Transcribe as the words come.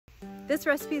This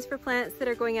recipe is for plants that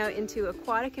are going out into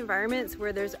aquatic environments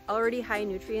where there's already high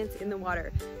nutrients in the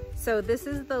water. So this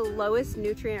is the lowest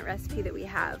nutrient recipe that we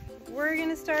have. We're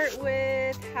gonna start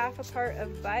with half a part of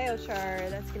biochar.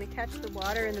 That's gonna catch the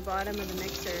water in the bottom of the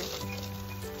mixer.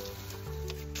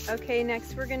 Okay,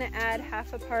 next we're gonna add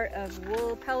half a part of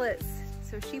wool pellets.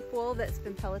 So sheep wool that's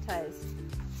been pelletized.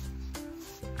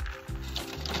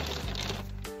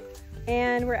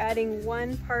 And we're adding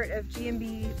 1 part of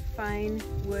GMB fine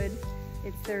wood.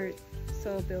 It's their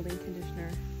soil building conditioner.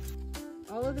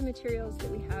 All of the materials that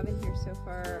we have in here so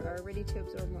far are ready to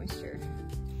absorb moisture.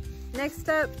 Next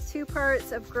up, 2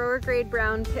 parts of grower grade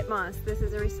brown pit moss. This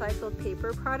is a recycled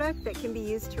paper product that can be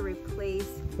used to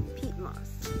replace peat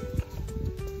moss.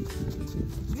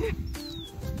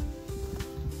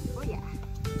 Oh yeah.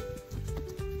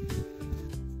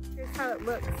 Here's how it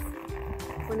looks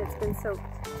when it's been soaked.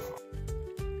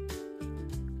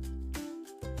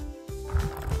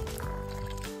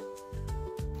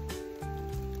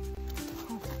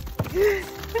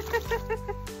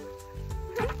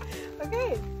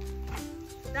 Okay,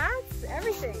 that's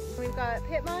everything. We've got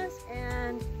pit moss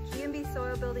and GMB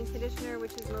soil building conditioner,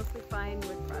 which is mostly fine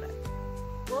wood product.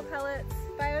 Wool pellets,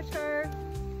 biochar.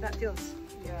 That feels,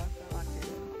 yeah, that locked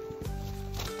in.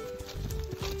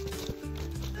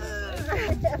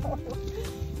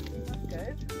 That's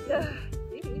good.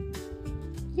 Maybe.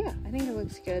 Yeah, I think it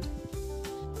looks good.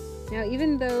 Now,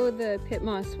 even though the pit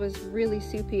moss was really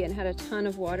soupy and had a ton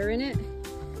of water in it,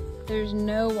 there's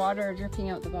no water dripping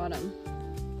out the bottom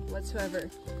whatsoever.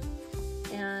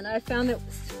 And I found that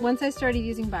once I started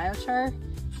using biochar,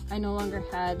 I no longer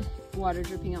had water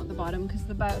dripping out the bottom because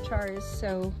the biochar is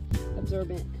so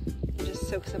absorbent. It just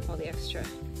soaks up all the extra.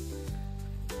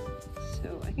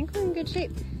 So I think we're in good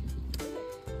shape.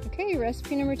 Okay,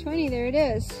 recipe number 20, there it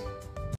is.